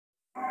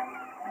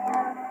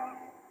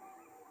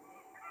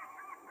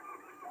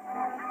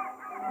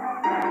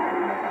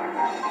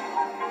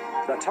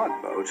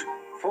tugboat,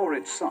 for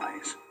its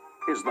size,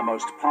 is the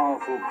most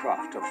powerful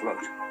craft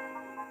afloat.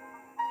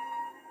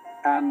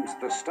 And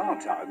the Star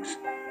Tugs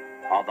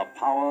are the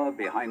power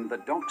behind the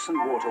docks and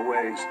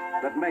waterways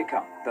that make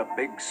up the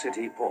big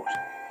city port.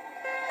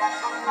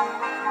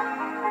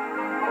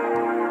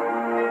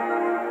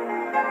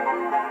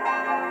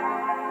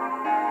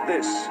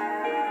 This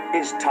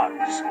is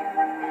TUGS.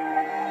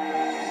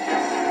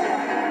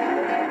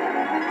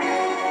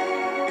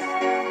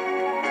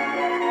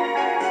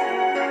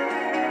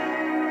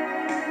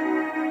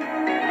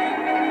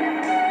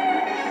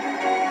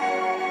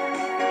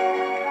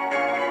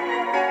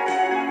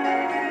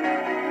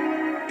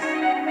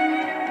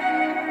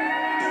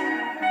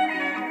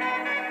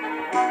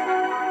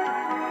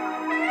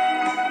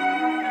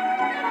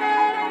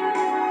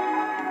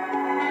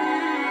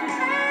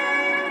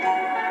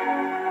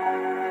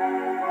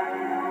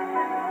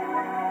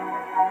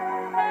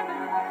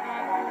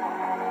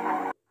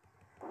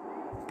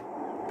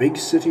 Big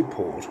City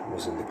Port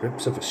was in the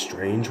grips of a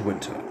strange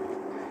winter.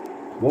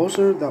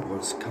 Water that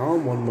was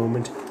calm one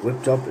moment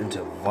whipped up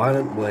into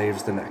violent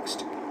waves the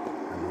next,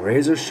 and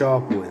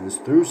razor-sharp winds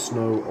threw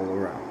snow all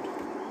around.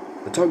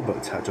 The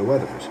tugboats had to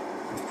weather it.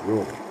 After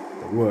all,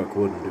 the work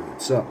wouldn't do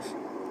itself.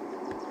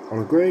 On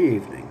a grey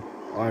evening,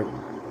 I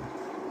remember,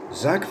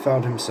 Zack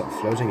found himself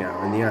floating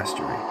out in the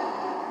estuary.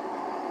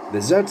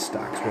 The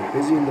Z-stacks were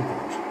busy in the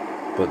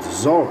port, but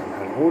Zoran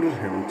had ordered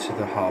him to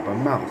the harbour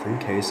mouth in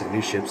case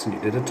any ships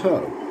needed a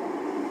tow.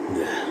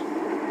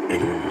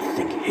 Anyone would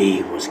think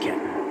he was getting.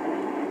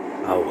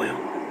 Oh well.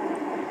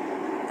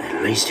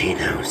 At least he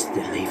knows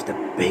to leave the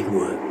big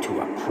work to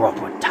a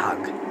proper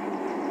tug.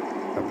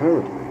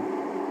 Apparently,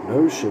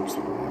 no ships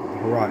lay on the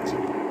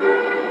horizon.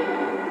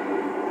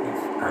 If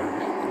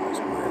only there was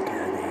work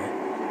out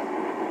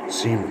there.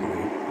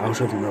 Seemingly,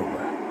 out of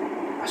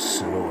nowhere, a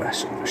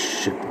silhouette of a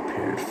ship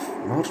appeared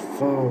not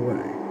far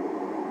away.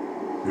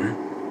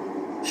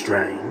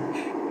 Strange.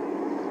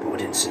 But I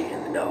didn't see it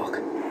in the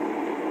dark.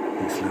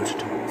 He floated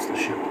towards the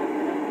ship.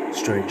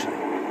 Strangely,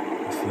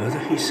 the further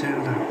he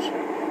sailed out,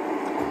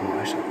 the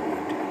quieter the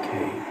wind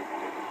became,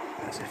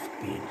 as if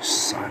being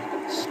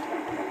silenced.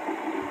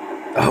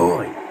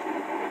 Ahoy!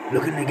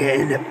 Looking to get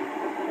in it?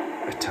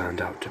 It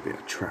turned out to be a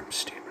tramp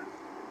steamer,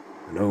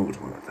 an old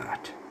one at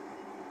that.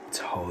 Its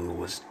hull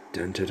was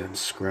dented and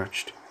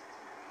scratched,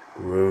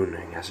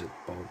 groaning as it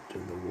bobbed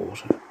in the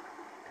water.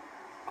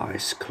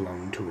 Ice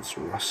clung to its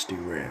rusty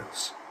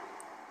rails,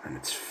 and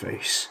its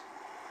face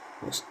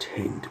was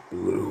tinged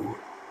blue.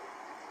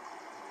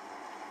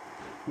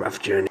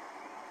 Rough journey.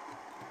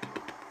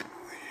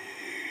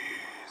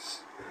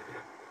 Please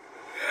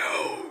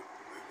help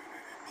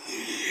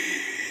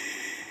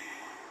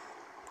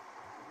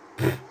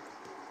me.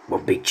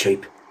 Won't be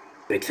cheap.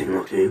 Big thing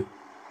like you.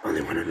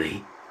 Only one of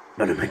me.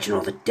 Not to mention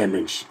all the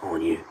damage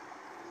on you.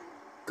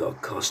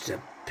 Got cost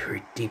a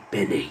pretty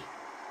penny.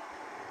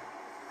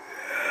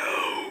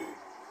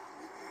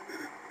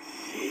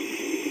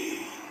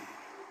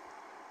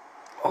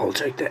 I'll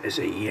take that as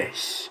a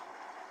yes.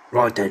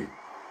 Right then,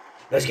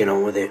 let's get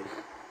on with it.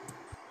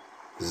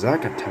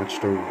 Zack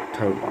attached a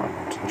tow line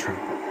onto the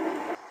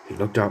tramper. He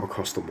looked out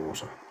across the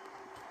water.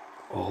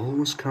 All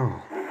was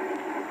calm.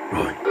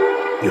 Right,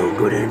 you're in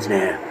good hands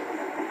now.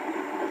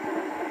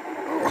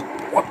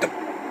 What the?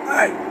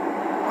 Hey,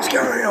 what's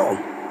going on?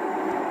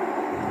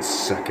 In the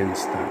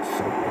seconds that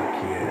felt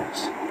like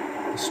years,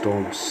 the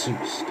storm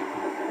ceased.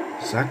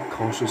 Zack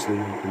cautiously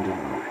opened an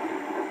eye.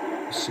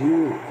 The sea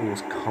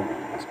was calm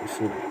as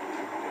before,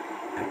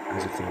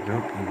 as if there had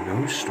not been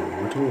no storm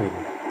at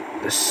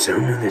all. The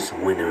sooner this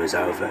winter is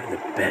over, the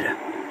better.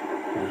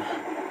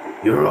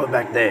 You're right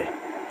back there.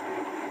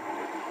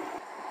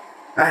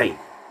 Hey,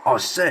 I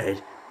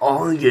said,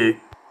 are you...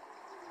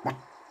 What?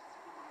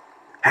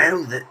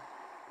 How the...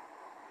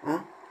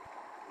 Huh?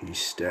 He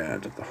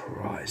stared at the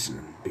horizon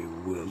in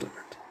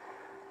bewilderment,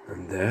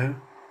 and there,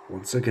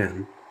 once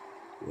again,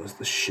 was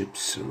the ship's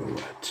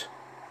silhouette.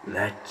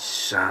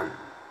 That's,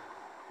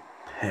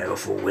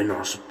 powerful wind,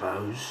 I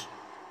suppose.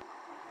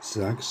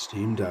 Zack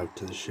steamed out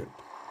to the ship.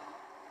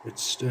 It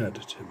stared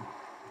at him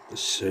with the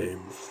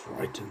same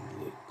frightened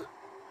look.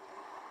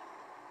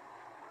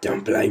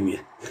 Don't blame you.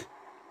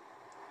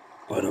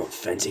 I don't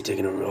fancy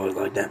taking a ride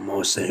like that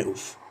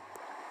myself.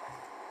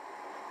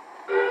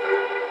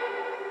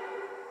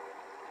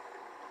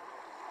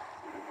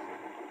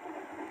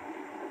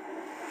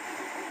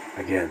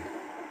 Again,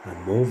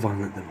 and more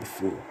violent than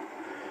before,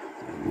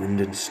 the wind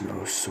and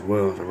snow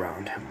swirled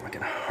around him like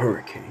a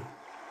hurricane.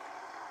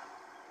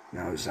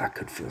 Now Zack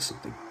could feel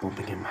something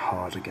bumping him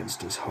hard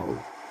against his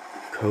hull,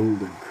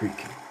 cold and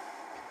creaking.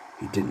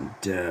 He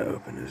didn't dare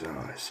open his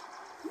eyes.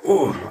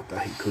 Oh, not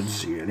that he could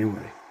see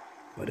anyway,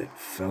 but it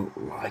felt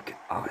like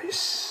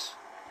ice.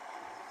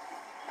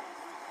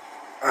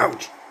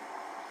 Ouch!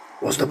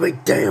 What's the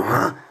big deal,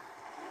 huh?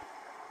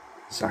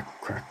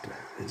 Zack cracked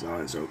his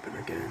eyes open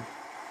again.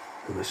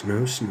 There was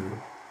no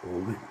snow or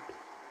wind.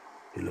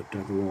 He looked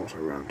at the water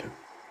around him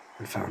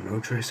and found no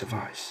trace of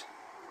ice.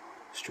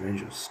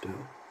 Stranger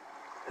still,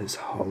 his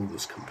hull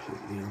was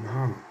completely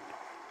unharmed.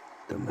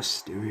 The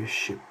mysterious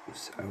ship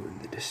was out in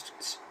the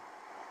distance.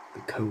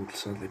 The cold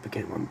suddenly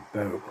became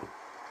unbearable,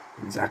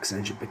 and Zack's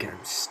engine began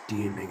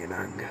steaming in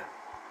anger.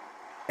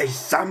 Is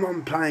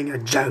someone playing a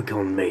joke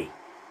on me?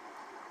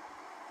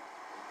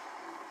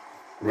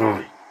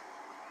 Right,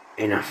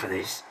 enough of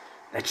this.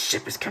 That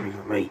ship is coming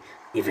with me,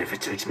 even if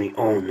it takes me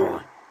all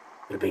night.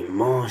 It'll be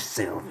more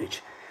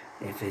salvage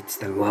if it's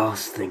the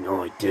last thing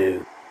I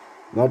do.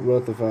 Not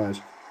worth the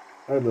fight.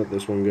 I'd let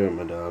this one go,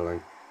 my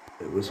darling.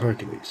 It was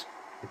Hercules,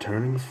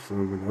 returning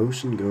from an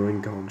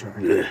ocean-going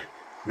contract. Ugh,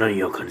 none of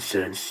your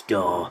concern,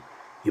 Star.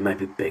 You may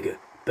be bigger,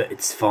 but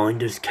it's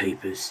finders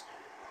keepers.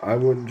 I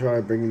wouldn't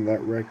try bringing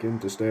that wreck in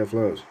to stay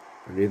afloat,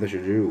 and neither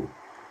should you.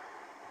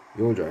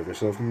 You'll drive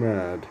yourself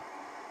mad.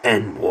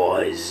 And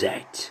why is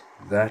that?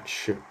 That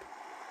ship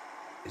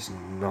is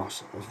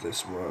not of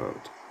this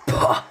world.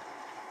 Pah!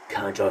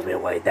 Can't drive me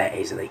away that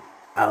easily.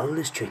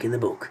 Oldest trick in the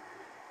book.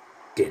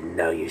 Didn't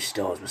know you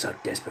stars were so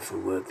desperate for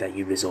work that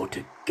you resort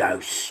to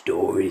ghost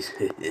stories.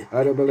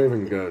 I don't believe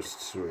in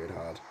ghosts,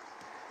 sweetheart.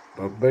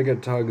 But bigger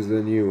tugs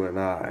than you and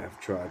I have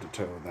tried to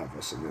tow that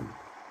vessel in,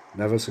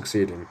 never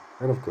succeeding,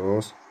 and of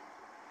course.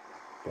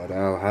 But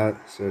Al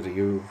said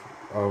you've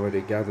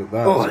already gathered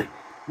that. Oi,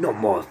 not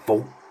my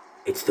fault.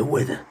 It's the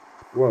weather.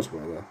 What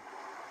weather?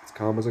 It's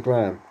calm as a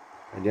clam,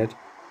 and yet,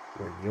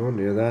 when you're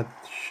near that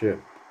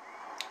ship...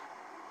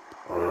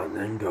 Alright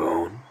then,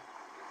 go on.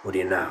 What do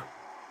you know?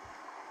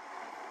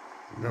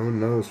 No one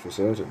knows for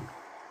certain.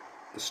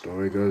 The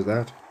story goes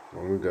that,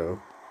 long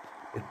ago,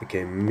 it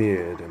became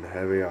mirrored in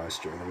heavy ice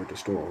during the winter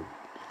storm.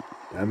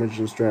 Damaged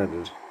and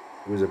stranded,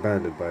 it was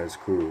abandoned by its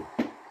crew.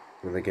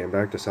 When they came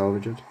back to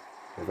salvage it,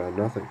 they found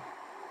nothing.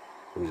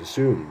 It was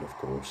assumed, of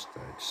course,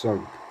 that it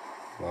sunk,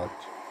 but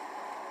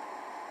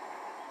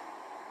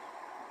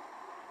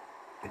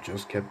it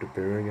just kept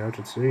appearing out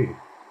at sea,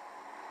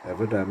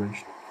 ever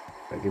damaged,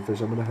 begging for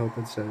someone to help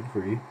it set it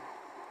free.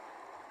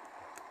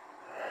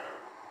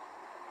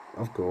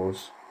 Of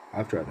course,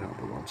 I've tried to help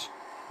it once.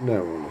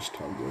 No one was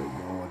tug will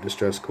ignore a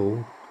distress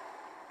call.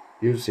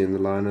 You've seen the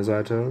liners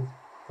I towed.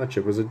 That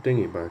ship was a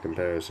dinghy by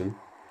comparison.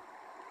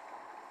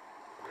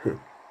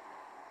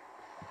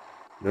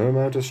 No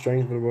amount of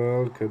strength in the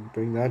world could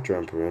bring that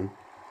jumper in.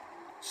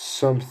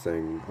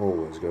 Something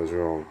always goes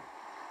wrong,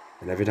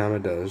 and every time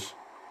it does,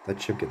 that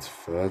ship gets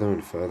further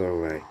and further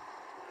away,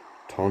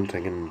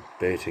 taunting and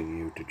baiting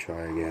you to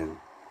try again.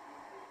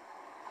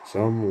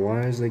 Some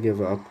wisely give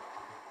up,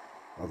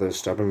 others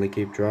stubbornly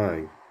keep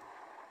trying.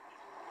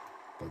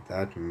 But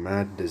that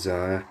mad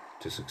desire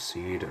to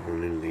succeed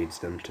only leads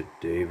them to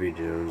Davy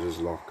Jones's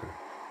locker.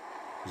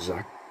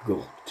 Zack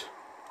gulped,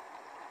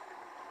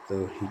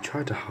 though he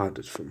tried to hide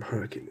it from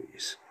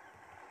Hercules.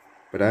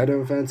 But I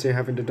don't fancy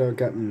having to tow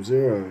Captain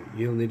Zero.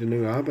 You'll need a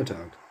new arbor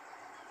tug.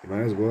 You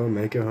might as well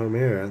make your home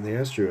here in the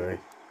estuary.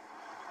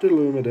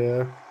 Toodaloo, my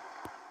dear.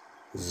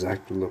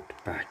 Zack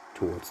looked back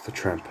towards the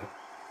tramper.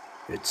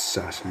 It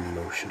sat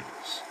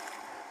motionless,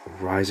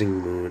 a rising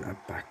moon a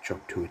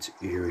backdrop to its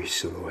eerie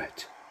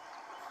silhouette.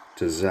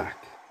 To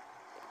Zack,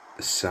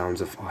 the sounds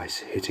of ice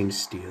hitting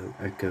steel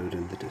echoed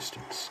in the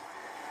distance,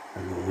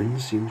 and the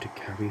wind seemed to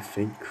carry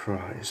faint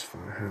cries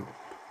for help.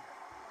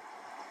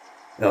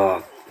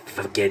 Oh,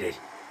 forget it.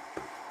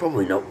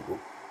 Probably not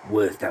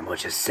worth that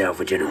much as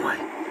salvage anyway.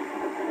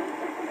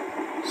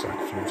 Zack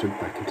floated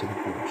back into the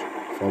boat,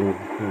 following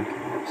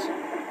Hercules.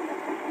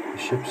 The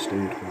ship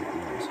stayed where it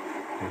was,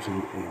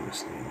 floating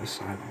aimlessly in the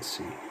silent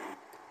sea,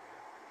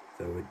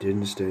 though it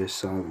didn't stay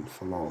silent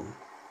for long.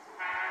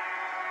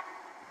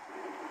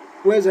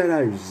 Where's that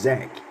old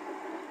Zack?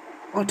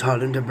 I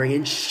told him to bring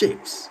in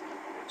ships.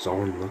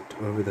 Zorn looked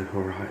over the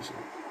horizon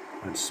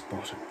and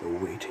spotted the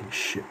waiting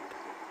ship.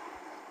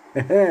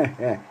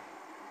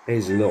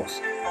 He's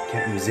lost.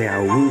 Captain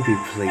Zhao will be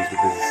pleased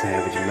with the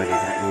salvage money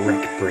that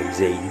wreck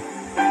brings in.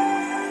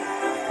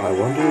 I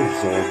wonder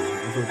if Zorn will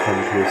ever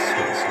come to his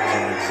senses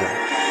like Zack.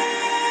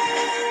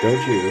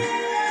 Don't you?